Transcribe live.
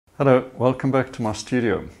Hello, welcome back to my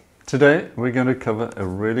studio. Today we're going to cover a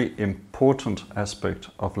really important aspect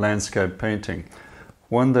of landscape painting,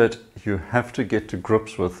 one that you have to get to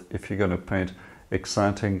grips with if you're going to paint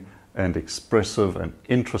exciting and expressive and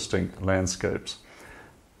interesting landscapes.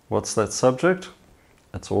 What's that subject?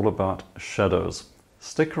 It's all about shadows.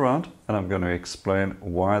 Stick around and I'm going to explain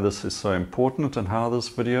why this is so important and how this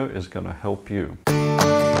video is going to help you.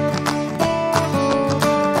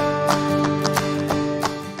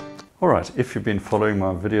 Alright, if you've been following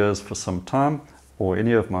my videos for some time or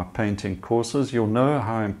any of my painting courses, you'll know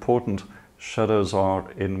how important shadows are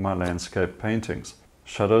in my landscape paintings.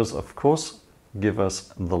 Shadows, of course, give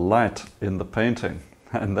us the light in the painting,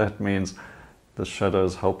 and that means the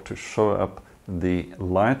shadows help to show up the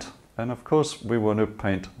light, and of course we want to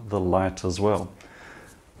paint the light as well.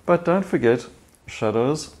 But don't forget,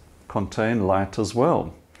 shadows contain light as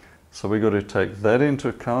well. So we've got to take that into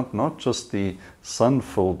account, not just the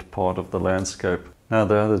sun-filled part of the landscape. Now,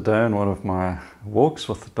 the other day on one of my walks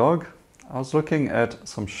with the dog, I was looking at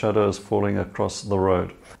some shadows falling across the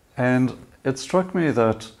road. And it struck me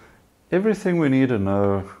that everything we need to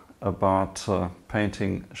know about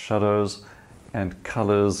painting shadows and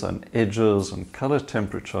colors and edges and color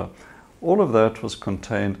temperature, all of that was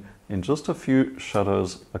contained in just a few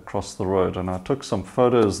shadows across the road. And I took some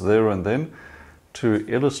photos there and then to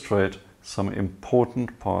illustrate some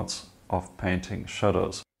important parts of painting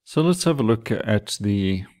shadows. So let's have a look at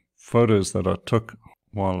the photos that I took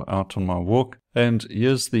while out on my walk. And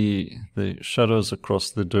here's the shadows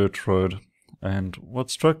across the dirt road. And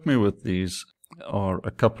what struck me with these are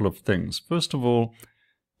a couple of things. First of all,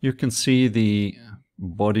 you can see the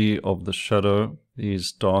body of the shadow,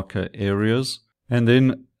 these darker areas, and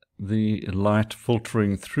then the light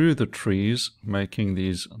filtering through the trees, making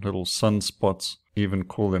these little sunspots, even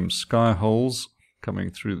call them sky holes,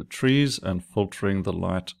 coming through the trees and filtering the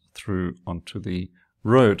light through onto the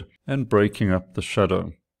road and breaking up the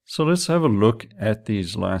shadow. So let's have a look at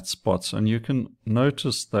these light spots, and you can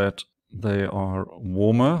notice that they are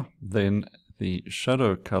warmer than the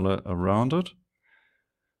shadow color around it.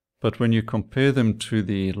 But when you compare them to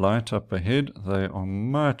the light up ahead, they are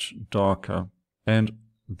much darker and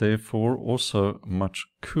therefore also much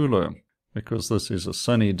cooler, because this is a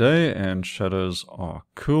sunny day and shadows are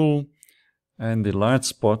cool, and the light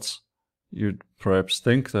spots, you'd perhaps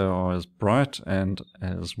think they are as bright and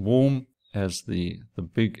as warm as the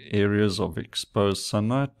big areas of exposed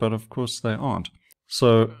sunlight, but of course they aren't.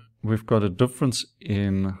 So we've got a difference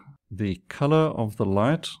in the color of the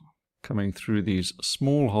light coming through these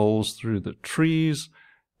small holes through the trees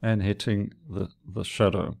and hitting the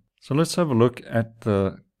shadow. So let's have a look at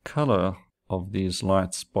the color of these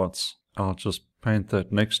light spots. I'll just paint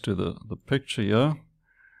that next to the picture here.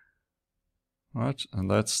 Right,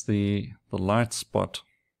 and that's the light spot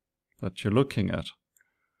that you're looking at.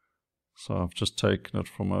 So I've just taken it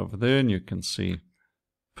from over there and you can see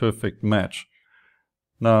perfect match.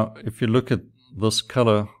 Now, if you look at this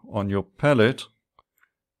color on your palette,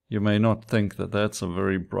 you may not think that that's a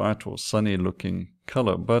very bright or sunny looking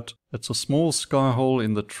color, but it's a small sky hole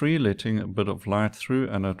in the tree letting a bit of light through,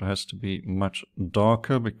 and it has to be much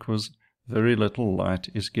darker because very little light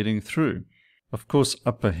is getting through. Of course,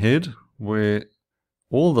 up ahead, where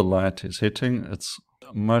all the light is hitting, it's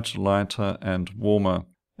much lighter and warmer.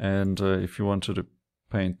 And if you wanted to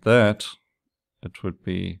paint that, it would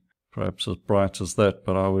be perhaps as bright as that,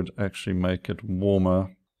 but I would actually make it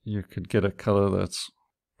warmer. You could get a color that's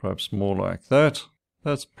perhaps more like that.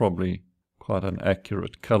 That's probably quite an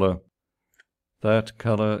accurate color. That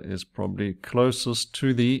color is probably closest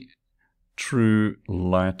to the true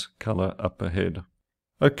light color up ahead.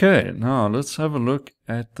 Okay, now let's have a look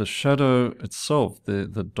at the shadow itself, the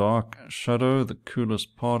dark shadow, the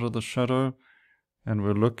coolest part of the shadow. And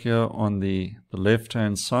we'll look here on the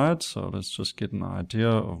left-hand side. So let's just get an idea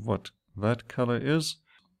of what that color is.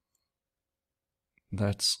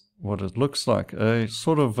 That's what it looks like, a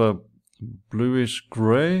sort of a bluish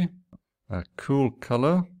gray, a cool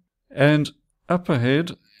color. And up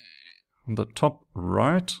ahead, on the top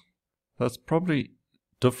right, that's probably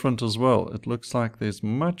different as well. It looks like there's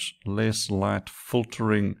much less light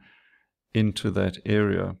filtering into that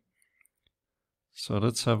area. So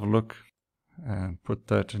let's have a look and put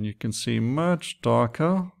that, and you can see much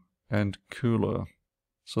darker and cooler.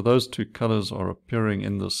 So those two colors are appearing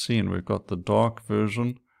in the scene. We've got the dark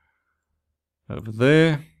version over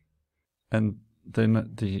there, and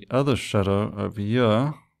then the other shadow over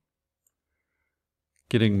here,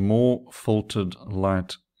 getting more filtered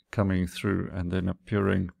light coming through and then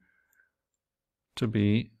appearing to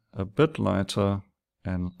be a bit lighter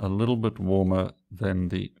and a little bit warmer than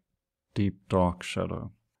the deep dark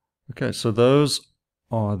shadow. Okay, so those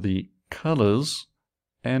are the colors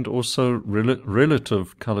and also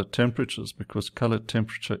relative color temperatures, because color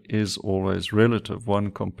temperature is always relative,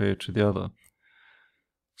 one compared to the other.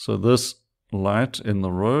 So this light in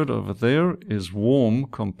the road over there is warm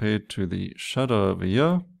compared to the shadow over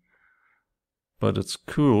here, but it's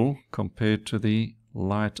cool compared to the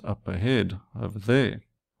light up ahead over there.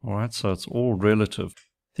 All right, so it's all relative.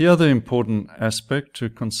 The other important aspect to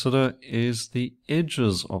consider is the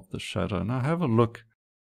edges of the shadow. Now have a look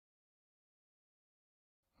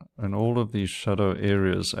in all of these shadow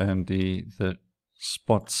areas and the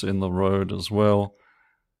spots in the road as well,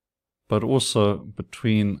 but also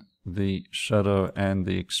between the shadow and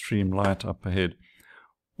the extreme light up ahead.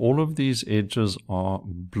 All of these edges are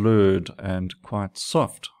blurred and quite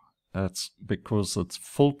soft. That's because it's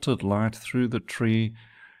filtered light through the tree.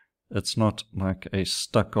 It's not like a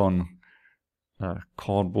stuck-on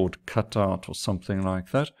cardboard cutout or something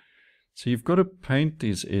like that. So you've got to paint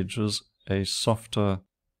these edges a softer,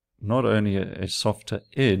 not only a softer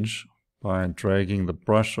edge by dragging the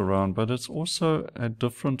brush around, but it's also a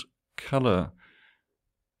different color.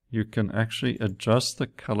 You can actually adjust the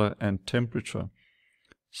color and temperature.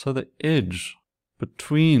 So the edge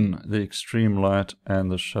between the extreme light and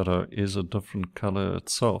the shadow is a different color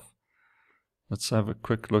itself. Let's have a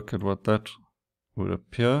quick look at what that would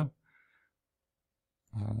appear.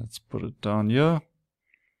 Let's put it down here.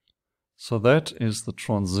 So that is the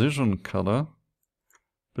transition color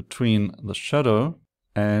between the shadow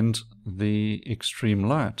and the extreme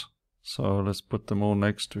light. So let's put them all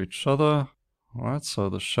next to each other. All right, so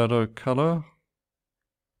the shadow color,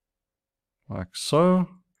 like so,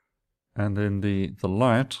 and then the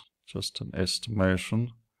light, just an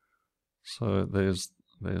estimation. So there's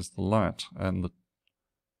the light, and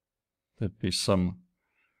there'd be some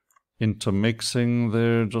intermixing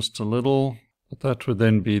there just a little, but that would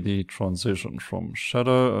then be the transition from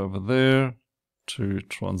shadow over there to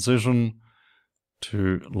transition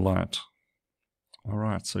to light. All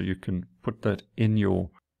right, so you can put that in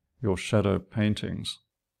your shadow paintings.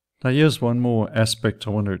 Now here's one more aspect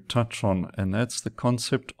I want to touch on, and that's the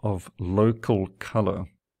concept of local color.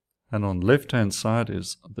 And on the left-hand side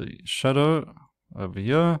is the shadow over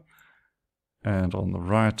here, and on the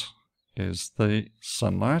right is the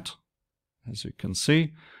sunlight, as you can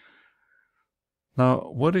see. Now,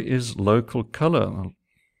 what is local color?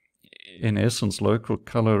 In essence, local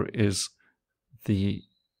color is the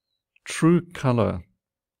true color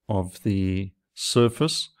of the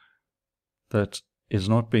surface that is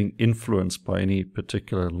not being influenced by any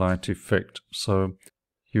particular light effect. So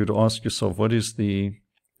you'd ask yourself, what is the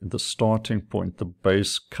starting point, the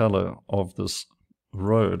base color of this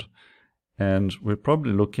road? And we're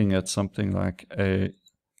probably looking at something like a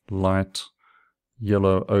light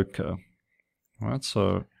yellow ochre. Right?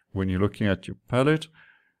 So when you're looking at your palette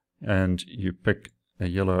and you pick a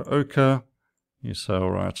yellow ochre, you say,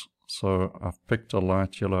 all right, so I've picked a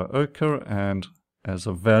light yellow ochre, and as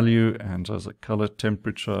a value and as a color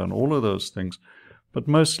temperature and all of those things, but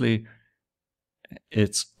mostly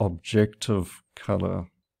it's objective color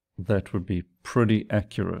that would be pretty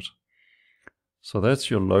accurate. So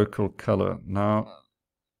that's your local color. Now,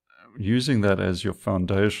 using that as your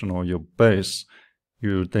foundation or your base,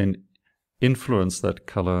 you then influence that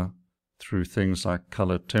color through things like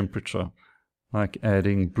color temperature, like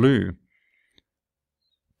adding blue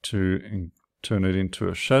to turn it into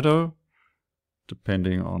a shadow,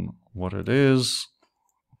 depending on what it is,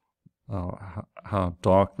 how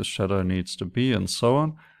dark the shadow needs to be, and so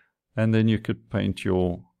on. And then you could paint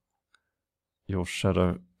your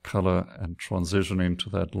shadow color and transition into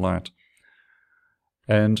that light.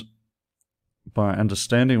 And by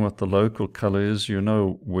understanding what the local color is, you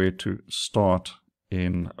know where to start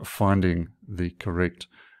in finding the correct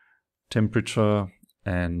temperature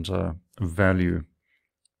and value.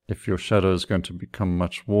 If your shadow is going to become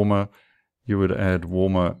much warmer, you would add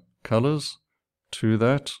warmer colors to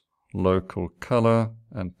that local color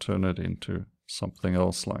and turn it into something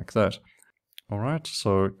else like that. All right,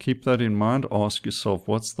 so keep that in mind. Ask yourself,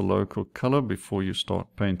 what's the local color before you start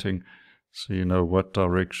painting, so you know what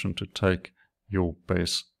direction to take your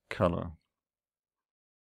base color.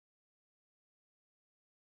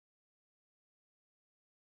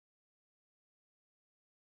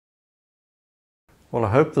 Well,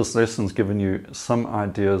 I hope this lesson's given you some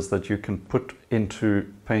ideas that you can put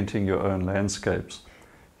into painting your own landscapes.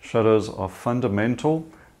 Shadows are fundamental.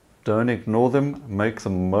 Don't ignore them, make the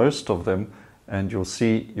most of them, and you'll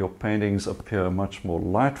see your paintings appear much more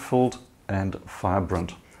light-filled and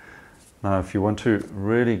vibrant. Now, if you want to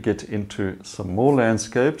really get into some more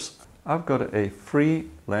landscapes, I've got a free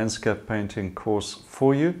landscape painting course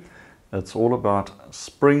for you. It's all about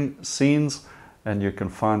spring scenes, and you can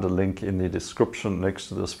find a link in the description next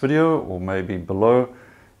to this video, or maybe below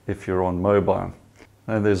if you're on mobile.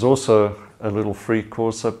 And there's also a little free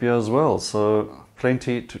course up here as well, so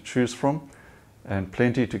plenty to choose from and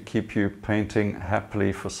plenty to keep you painting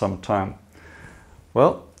happily for some time.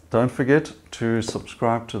 Well, don't forget to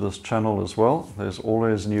subscribe to this channel as well. There's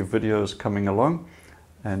always new videos coming along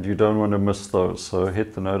and you don't want to miss those, so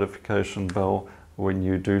hit the notification bell when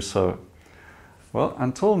you do so. Well,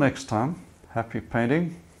 until next time, happy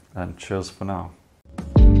painting and cheers for now.